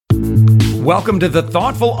Welcome to the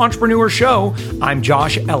Thoughtful Entrepreneur Show. I'm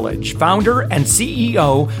Josh Elledge, founder and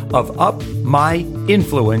CEO of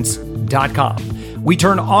UpMyInfluence.com. We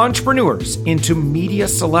turn entrepreneurs into media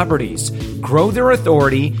celebrities, grow their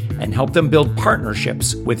authority, and help them build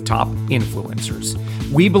partnerships with top influencers.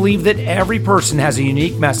 We believe that every person has a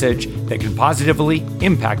unique message that can positively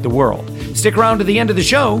impact the world. Stick around to the end of the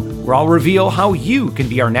show, where I'll reveal how you can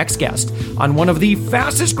be our next guest on one of the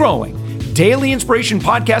fastest growing daily inspiration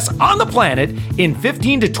podcasts on the planet in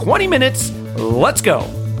 15 to 20 minutes. Let's go.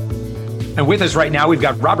 And with us right now, we've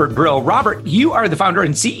got Robert Brill. Robert, you are the founder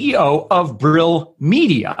and CEO of Brill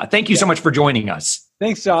Media. Thank you so much for joining us.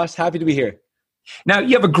 Thanks, Josh. Happy to be here. Now,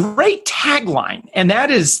 you have a great tagline, and that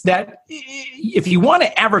is that if you want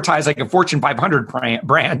to advertise like a Fortune 500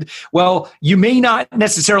 brand, well, you may not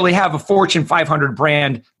necessarily have a Fortune 500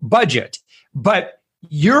 brand budget, but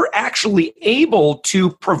you're actually able to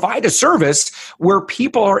provide a service where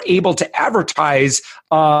people are able to advertise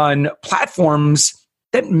on platforms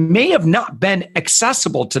that may have not been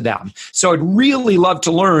accessible to them. So I'd really love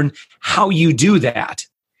to learn how you do that.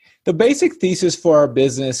 The basic thesis for our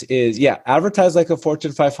business is, advertise like a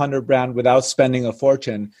Fortune 500 brand without spending a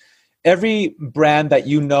fortune. Every brand that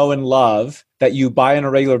you know and love that you buy on a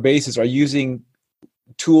regular basis are using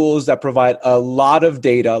tools that provide a lot of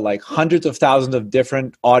data, like hundreds of thousands of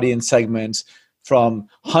different audience segments from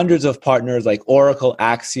hundreds of partners like Oracle,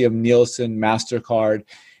 Acxiom, Nielsen, MasterCard.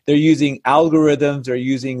 They're using algorithms, they're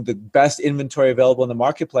using the best inventory available in the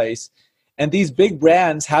marketplace. And these big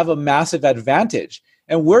brands have a massive advantage.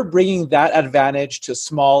 And we're bringing that advantage to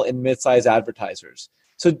small and mid-sized advertisers.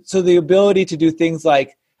 So the ability to do things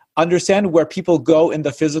like understand where people go in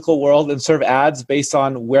the physical world and serve ads based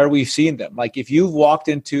on where we've seen them. Like if you've walked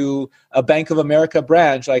into a Bank of America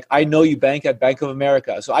branch, like I know you bank at Bank of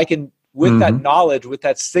America. So I can, with that knowledge, with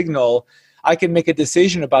that signal, I can make a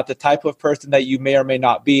decision about the type of person that you may or may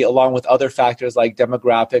not be, along with other factors like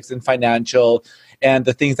demographics and financial and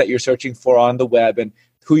the things that you're searching for on the web and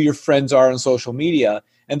who your friends are on social media.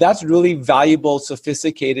 And that's really valuable,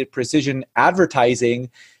 sophisticated precision advertising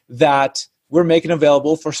that we're making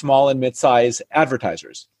available for small and mid-sized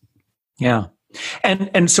advertisers. Yeah.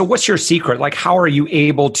 And so what's your secret? Like, how are you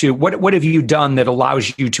able to, what have you done that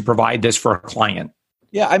allows you to provide this for a client?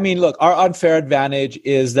 Yeah, I mean, look, our unfair advantage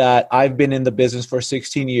is that I've been in the business for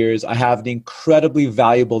 16 years. I have an incredibly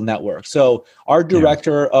valuable network. So our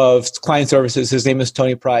director of client services, his name is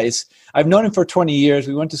Tony Price. I've known him for 20 years.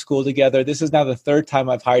 We went to school together. This is now the third time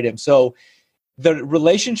I've hired him. So the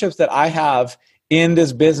relationships that I have in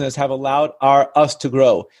this business have allowed us to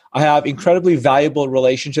grow. I have incredibly valuable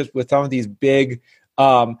relationships with some of these big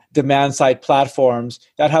demand side platforms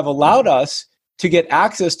that have allowed us to get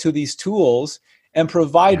access to these tools and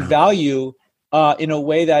provide value in a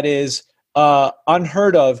way that is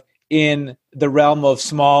unheard of in the realm of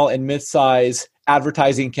small and mid-size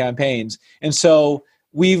advertising campaigns. And so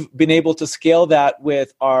we've been able to scale that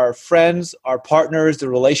with our friends, our partners, the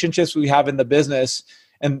relationships we have in the business.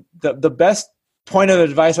 And the best point of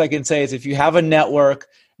advice I can say is if you have a network,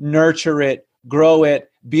 nurture it, grow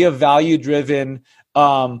it, be a value-driven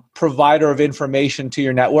provider of information to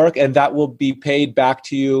your network, and that will be paid back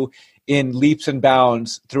to you in leaps and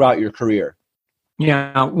bounds throughout your career.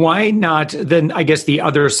 Yeah. Why not? Then I guess the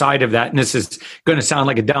other side of that, and this is going to sound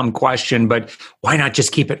like a dumb question, but why not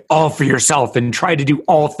just keep it all for yourself and try to do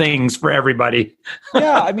all things for everybody?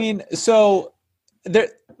 Yeah. I mean, so there,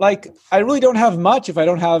 like, I really don't have much if I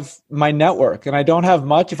don't have my network, and I don't have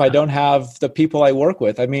much if I don't have the people I work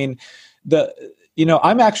with. I mean,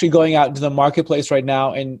 I'm actually going out into the marketplace right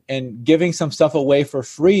now and giving some stuff away for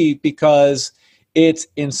free because it's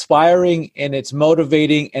inspiring and it's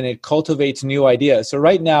motivating and it cultivates new ideas. So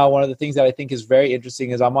right now, one of the things that I think is very interesting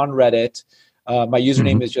is I'm on Reddit. My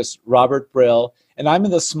username is just Robert Brill, and I'm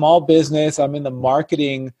in the small business, I'm in the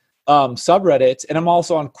marketing subreddits, and I'm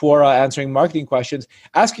also on Quora answering marketing questions,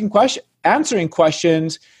 answering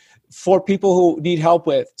questions for people who need help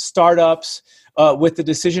with startups, with the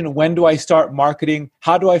decision, when do I start marketing?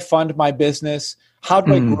 How do I fund my business? How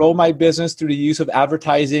do I grow my business through the use of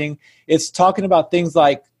advertising? It's talking about things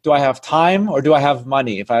like, do I have time or do I have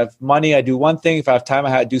money? If I have money, I do one thing. If I have time,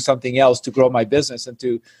 I do something else to grow my business and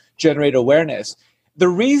to generate awareness. The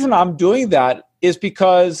reason I'm doing that is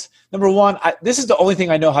because, number one, this is the only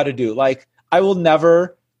thing I know how to do. Like, I will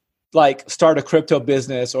never start a crypto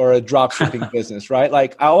business or a drop shipping business, right?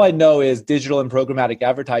 Like, all I know is digital and programmatic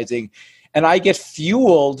advertising. And I get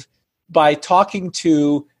fueled by talking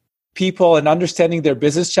to people and understanding their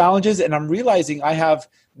business challenges. And I'm realizing I have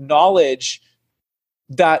knowledge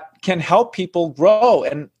that can help people grow.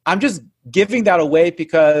 And I'm just giving that away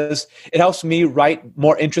because it helps me write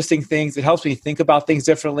more interesting things. It helps me think about things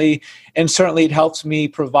differently. And certainly it helps me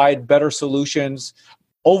provide better solutions,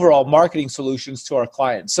 overall marketing solutions to our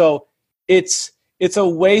clients. So it's a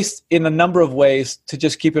waste in a number of ways to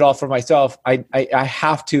just keep it all for myself. I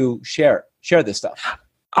have to share this stuff.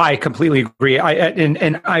 I completely agree.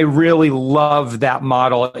 And I really love that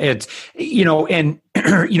model. It's, and,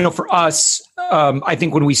 for us, I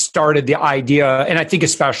think when we started the idea, and I think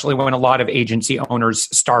especially when a lot of agency owners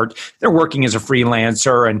start, they're working as a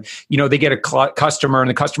freelancer and, they get a customer and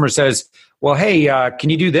the customer says, well, hey, can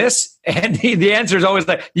you do this? And the answer is always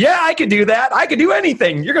like, yeah, I can do that. I can do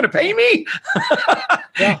anything. You're going to pay me?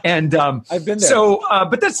 Yeah. And I've been there. So,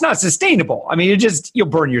 but that's not sustainable. I mean, you'll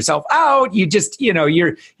burn yourself out. You just,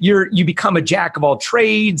 you become a jack of all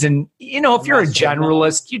trades. And, if you're a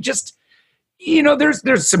generalist, you just,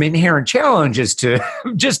 there's some inherent challenges to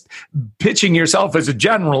just pitching yourself as a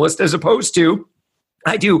generalist as opposed to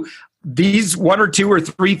I do these one or two or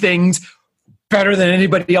three things better than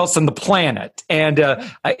anybody else on the planet. And,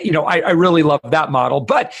 I really love that model,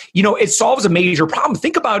 but, it solves a major problem.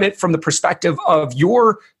 Think about it from the perspective of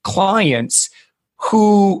your clients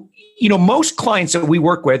who, most clients that we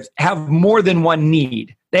work with have more than one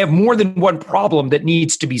need. They have more than one problem that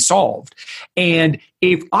needs to be solved. And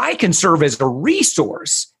if I can serve as a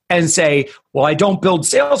resource and say, well, I don't build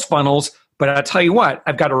sales funnels, but I'll tell you what,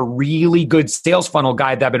 I've got a really good sales funnel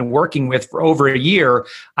guy that I've been working with for over a year.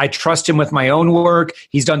 I trust him with my own work.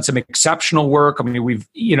 He's done some exceptional work. I mean,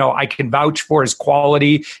 I can vouch for his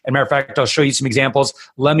quality. And matter of fact, I'll show you some examples.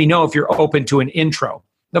 Let me know if you're open to an intro.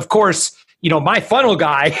 Of course, my funnel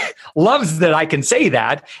guy loves that I can say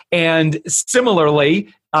that. And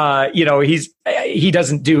similarly, he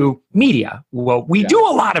doesn't do media. Well, we do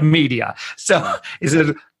a lot of media. So is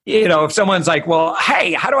it, if someone's like, well,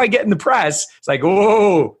 hey, how do I get in the press? It's like,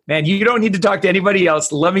 oh, man, you don't need to talk to anybody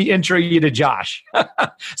else. Let me intro you to Josh.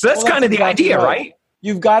 So that's kind of the idea, right?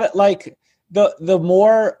 You've got it. Like the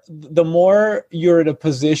more you're in a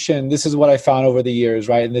position, this is what I found over the years,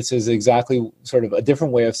 right? And this is exactly sort of a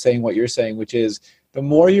different way of saying what you're saying, which is the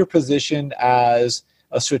more you're positioned as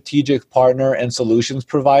a strategic partner and solutions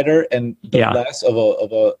provider, and the less of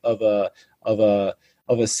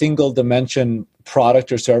a single dimension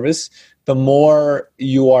product or service, the more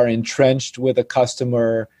you are entrenched with a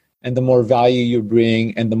customer and the more value you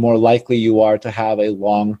bring and the more likely you are to have a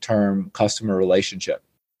long-term customer relationship.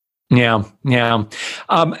 Yeah.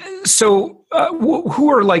 So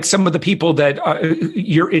who are like some of the people that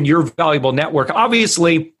you're in your valuable network?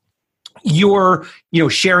 Obviously, you're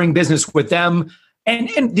sharing business with them. And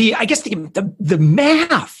I guess the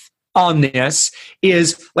math on this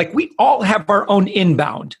is like we all have our own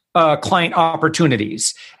inbound client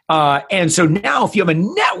opportunities. And so now if you have a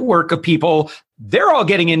network of people, they're all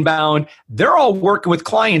getting inbound. They're all working with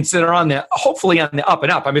clients that are hopefully on the up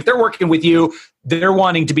and up. I mean, if they're working with you, they're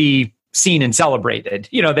wanting to be seen and celebrated.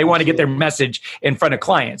 They want to get their message in front of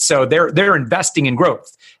clients. So they're investing in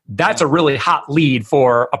growth. That's a really hot lead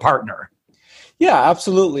for a partner. Yeah,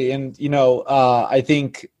 absolutely. And, I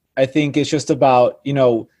think it's just about,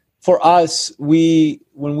 for us,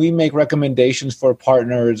 when we make recommendations for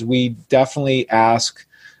partners, we definitely ask,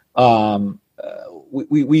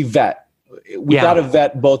 we vet. We got to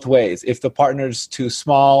vet both ways. If the partner's too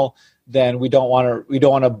small, then we don't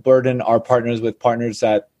want to burden our partners with partners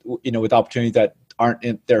that, with opportunities that aren't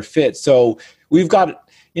in their fit. So we've got, at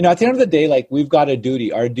the end of the day, like we've got a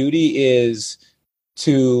duty. Our duty is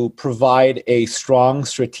to provide a strong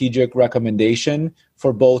strategic recommendation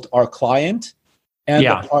for both our client and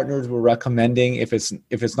the partners we're recommending if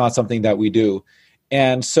it's not something that we do.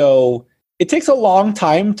 And so it takes a long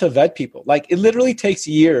time to vet people. Like it literally takes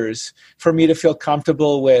years for me to feel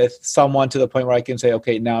comfortable with someone to the point where I can say,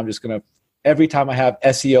 okay, now I'm just going to, every time I have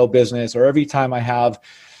SEO business or every time I have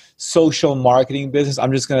social marketing business,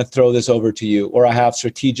 I'm just going to throw this over to you. Or I have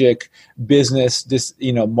strategic business,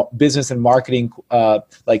 business and marketing,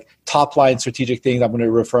 like top line strategic things, I'm going to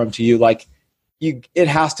refer them to you. Like it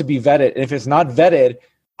has to be vetted. And if it's not vetted,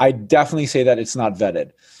 I definitely say that it's not vetted.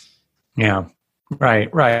 Yeah.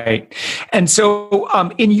 Right. And so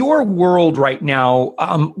in your world right now,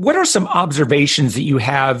 what are some observations that you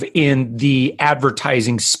have in the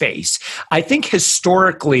advertising space? I think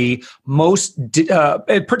historically, most,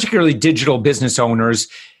 particularly digital business owners,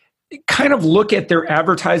 kind of look at their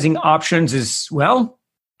advertising options as, well,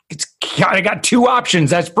 it's kind of got two options.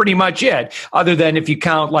 That's pretty much it. Other than if you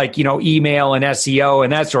count like, email and SEO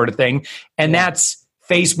and that sort of thing. And that's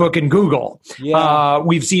Facebook and Google. Yeah.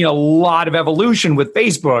 We've seen a lot of evolution with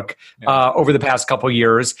Facebook over the past couple of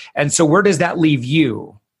years. And so where does that leave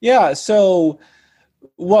you? Yeah. So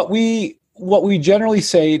what we generally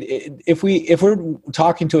say, if we're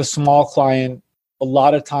talking to a small client, a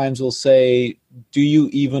lot of times we'll say,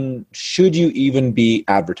 should you even be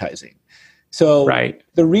advertising? So right.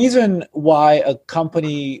 The reason why a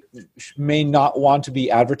company may not want to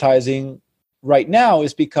be advertising right now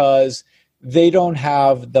is because they don't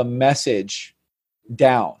have the message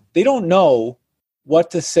down. They don't know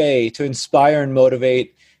what to say to inspire and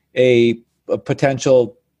motivate a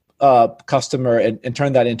potential customer and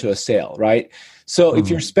turn that into a sale, right? So if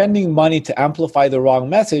you're spending money to amplify the wrong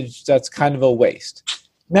message, that's kind of a waste.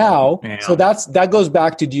 Now, so that goes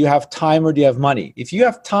back to, do you have time or do you have money? If you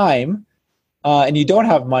have time and you don't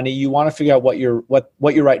have money, you want to figure out what your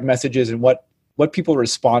right message is and what people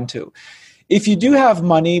respond to. If you do have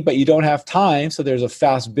money but you don't have time, so there's a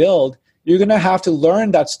fast build, you're going to have to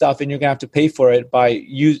learn that stuff, and you're going to have to pay for it by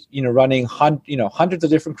running hundreds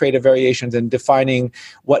of different creative variations and defining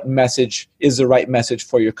what message is the right message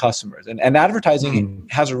for your customers. And advertising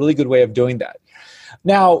has a really good way of doing that.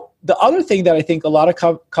 Now, the other thing that I think a lot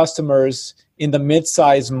of customers in the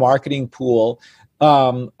mid-sized marketing pool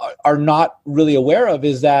are not really aware of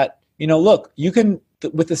is that, look, you can,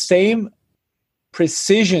 with the same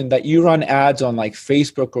precision that you run ads on like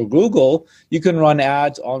Facebook or Google, you can run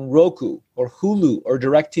ads on Roku or Hulu or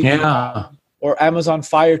DirecTV or Amazon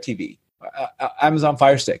Fire TV, Amazon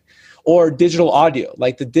Fire Stick, or digital audio,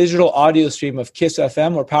 like the digital audio stream of Kiss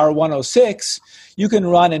FM or Power 106. You can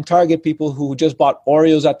run and target people who just bought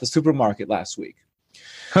Oreos at the supermarket last week.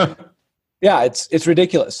 Yeah, it's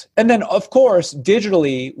ridiculous. And then, of course,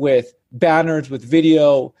 digitally with banners, with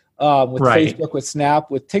video, with Facebook, with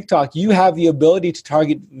Snap, with TikTok, you have the ability to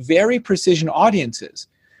target very precision audiences.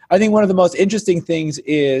 I think one of the most interesting things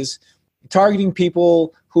is targeting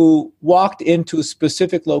people who walked into a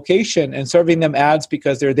specific location and serving them ads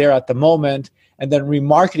because they're there at the moment, and then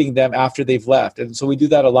remarketing them after they've left. And so we do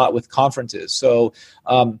that a lot with conferences. So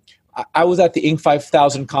I was at the Inc.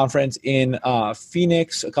 5000 conference in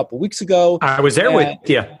Phoenix a couple weeks ago. I was there with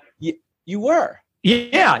you. You were.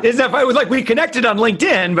 Yeah, it was like we connected on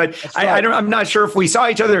LinkedIn, but right. I'm not sure if we saw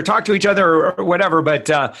each other or talked to each other or whatever. But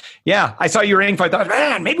yeah, I saw your info. I thought,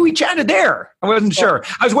 man, maybe we chatted there. I wasn't sure.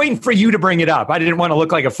 I was waiting for you to bring it up. I didn't want to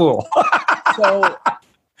look like a fool. So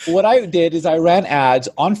what I did is I ran ads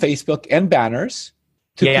on Facebook and banners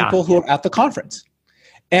to people who are at the conference.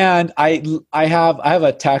 And I have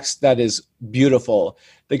a text that is beautiful.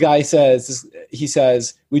 The guy says,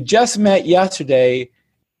 we just met yesterday,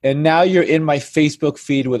 and now you're in my Facebook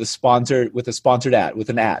feed with a sponsored ad, with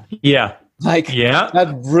an ad. Yeah.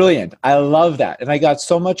 That's brilliant. I love that. And I got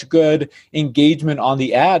so much good engagement on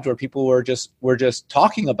the ad where people were just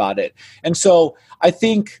talking about it. And so I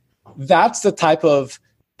think that's the type of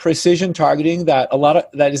precision targeting that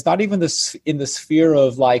that is not even in the sphere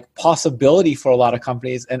of like possibility for a lot of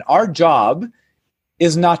companies. And our job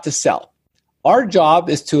is not to sell. Our job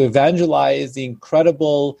is to evangelize the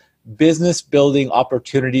incredible business building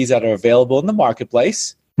opportunities that are available in the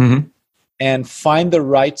marketplace and find the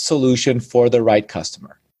right solution for the right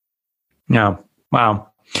customer. Yeah. Wow.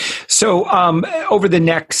 So over the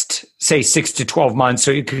next, say, 6 to 12 months,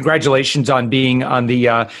 so congratulations on being on the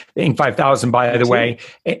Inc. 5000, by the way.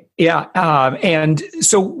 Yeah. And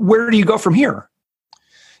so where do you go from here?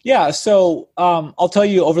 Yeah. So I'll tell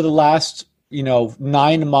you, over the last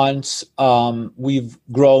 9 months, we've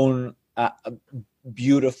grown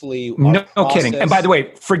beautifully. No kidding. And by the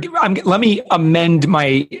way, let me amend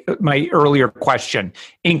my earlier question.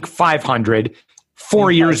 Inc. 500,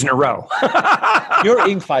 4 years in a row. You're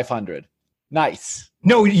Inc. 500. Nice.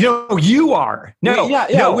 No, you are. No,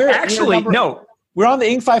 We're on the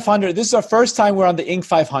Inc. 500. This is our first time we're on the Inc.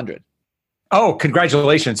 500. Oh,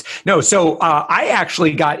 congratulations. No, so I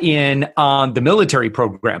actually got in on the military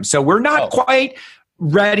program. So we're not quite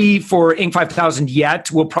ready for Inc. 5000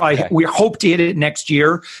 yet. We hope to hit it next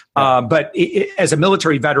year. But as a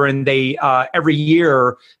military veteran, they every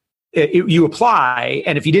year you apply,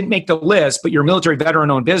 and if you didn't make the list, but you're a military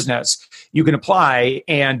veteran-owned business, you can apply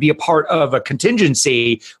and be a part of a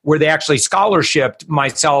contingency where they actually scholarshiped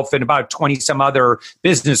myself and about 20 some other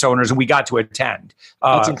business owners, and we got to attend.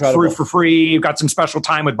 That's incredible. For free. You've got some special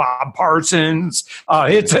time with Bob Parsons.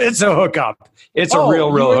 It's a hookup. It's a real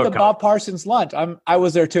hookup. The Bob Parsons lunch. I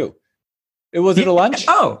was there too. Was it a lunch?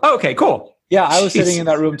 Oh, okay, cool. Yeah, I was sitting in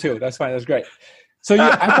that room too. That's fine. That's great. So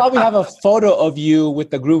I probably have a photo of you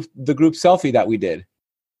with the group selfie that we did.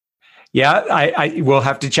 Yeah, I will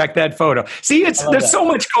have to check that photo. See, there's so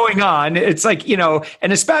much going on. It's like,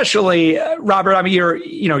 and especially Robert, I mean, you're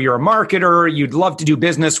a marketer. You'd love to do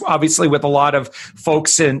business, obviously, with a lot of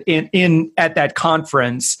folks in at that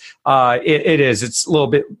conference. It's a little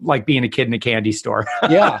bit like being a kid in a candy store.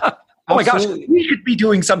 Yeah. Oh my gosh, we could be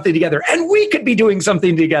doing something together, and we could be doing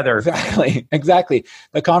something together. Exactly.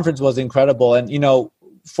 The conference was incredible. And,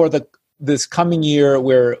 for this coming year,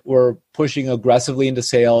 we're pushing aggressively into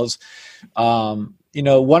sales.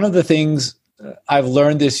 One of the things I've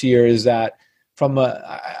learned this year is that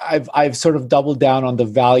I've sort of doubled down on the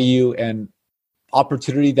value and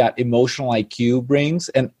opportunity that emotional IQ brings.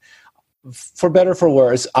 And for better or for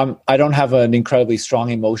worse, I don't have an incredibly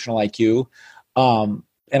strong emotional IQ.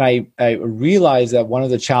 And I realized that one of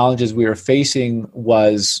the challenges we were facing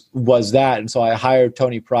was that. And so I hired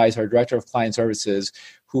Tony Price, our director of client services,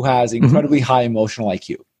 who has incredibly high emotional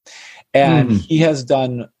IQ. And he has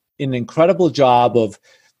done an incredible job of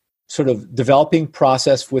sort of developing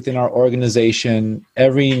process within our organization.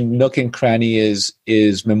 Every nook and cranny is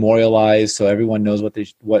memorialized, so everyone knows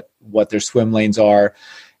what their swim lanes are.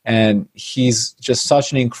 And he's just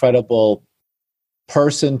such an incredible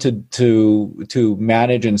person to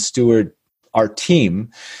manage and steward our team.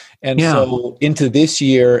 And so into this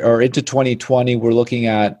year or into 2020, we're looking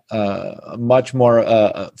at much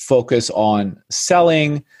more focus on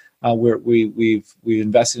selling. We've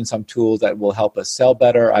invested in some tools that will help us sell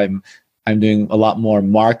better. I'm doing a lot more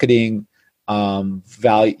marketing,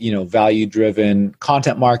 value driven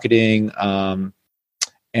content marketing,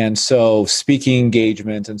 and so speaking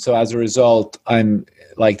engagement. And so as a result, I'm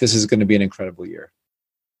like, this is going to be an incredible year.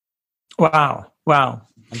 Wow. Well,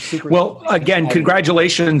 again,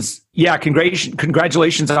 congratulations. Yeah,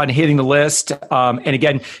 congratulations on hitting the list. And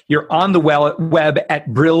again, you're on the web at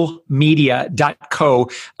brillmedia.co.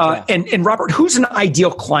 And Robert, who's an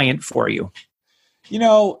ideal client for you?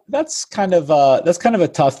 That's kind of a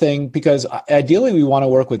tough thing, because ideally we want to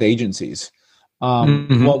work with agencies.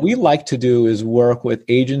 What we like to do is work with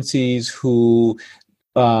agencies who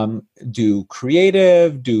do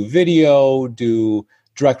creative, do video, do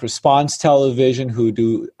direct response television, who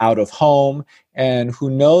do out of home, and who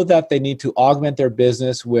know that they need to augment their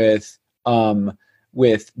business with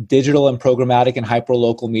digital and programmatic and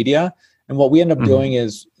hyper-local media. And what we end up doing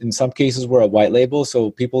is, in some cases, we're a white label.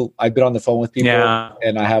 So I've been on the phone with people,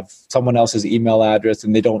 and I have someone else's email address,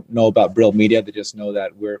 and they don't know about Brill Media. They just know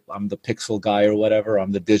that I'm the pixel guy or whatever.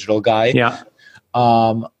 I'm the digital guy. Yeah.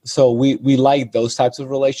 So we like those types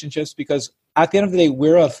of relationships, because at the end of the day,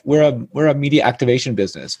 we're a media activation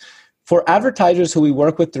business. For advertisers who we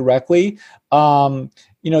work with directly,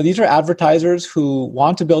 these are advertisers who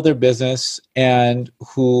want to build their business and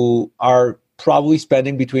who are probably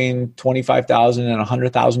spending between $25,000 and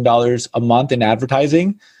 $100,000 a month in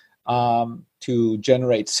advertising to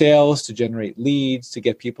generate sales, to generate leads, to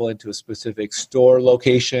get people into a specific store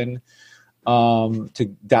location, to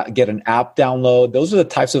get an app download. Those are the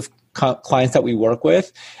types of clients that we work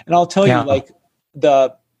with. And I'll tell you,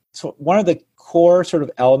 one of the core sort of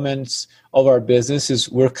elements of our business is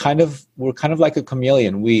we're kind of like a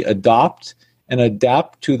chameleon. We adopt and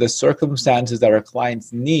adapt to the circumstances that our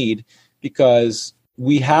clients need, because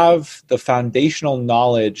we have the foundational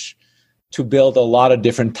knowledge to build a lot of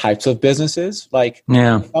different types of businesses.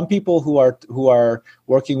 Some people who are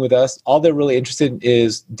working with us, all they're really interested in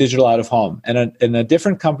is digital out of home, and a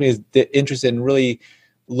different company is interested in really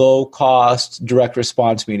low cost direct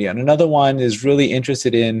response media, and another one is really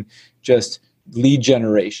interested in just lead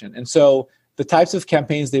generation. And so the types of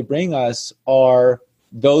campaigns they bring us are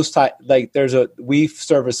those we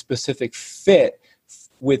serve a specific fit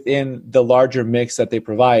within the larger mix that they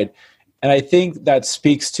provide. And I think that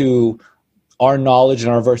speaks to our knowledge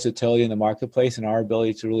and our versatility in the marketplace and our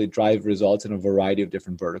ability to really drive results in a variety of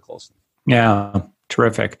different verticals. Yeah,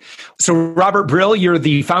 terrific. So Robert Brill, you're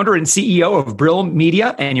the founder and CEO of Brill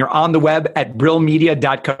Media, and you're on the web at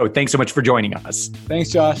brillmedia.co. Thanks so much for joining us.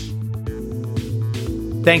 Thanks, Josh.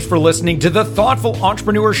 Thanks for listening to the Thoughtful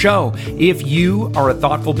Entrepreneur Show. If you are a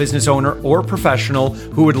thoughtful business owner or professional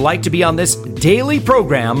who would like to be on this daily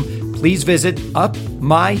program, please visit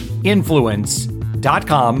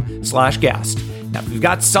upmyinfluence.com/guest. Now, if you've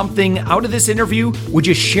got something out of this interview, would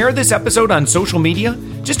you share this episode on social media?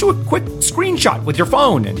 Just do a quick screenshot with your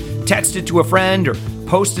phone and text it to a friend or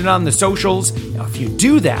post it on the socials. Now, if you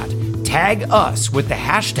do that, tag us with the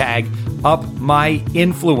hashtag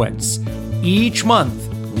UpMyInfluence. Each month,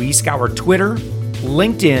 we scour Twitter,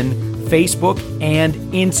 LinkedIn, Facebook, and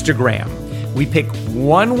Instagram. We pick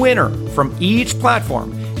one winner from each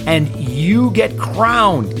platform, and you get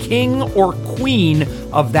crowned king or queen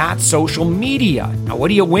of that social media. Now, what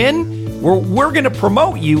do you win? where we're going to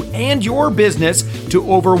promote you and your business to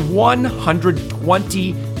over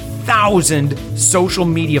 120,000 social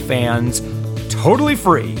media fans, totally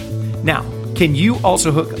free. Now, can you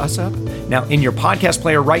also hook us up? Now, in your podcast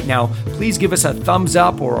player right now, please give us a thumbs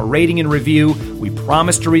up or a rating and review. We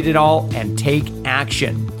promise to read it all and take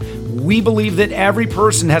action. We believe that every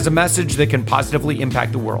person has a message that can positively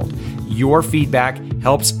impact the world. Your feedback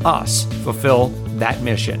helps us fulfill that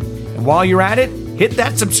mission. And while you're at it, hit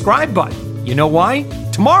that subscribe button. You know why?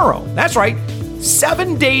 Tomorrow, that's right,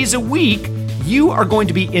 7 days a week, you are going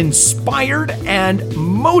to be inspired and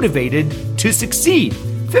motivated to succeed.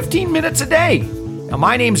 15 minutes a day. Now,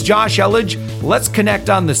 my name's Josh Elledge. Let's connect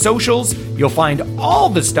on the socials. You'll find all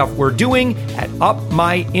the stuff we're doing at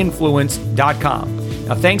upmyinfluence.com.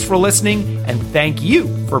 Now, thanks for listening, and thank you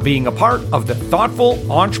for being a part of the Thoughtful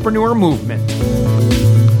Entrepreneur Movement.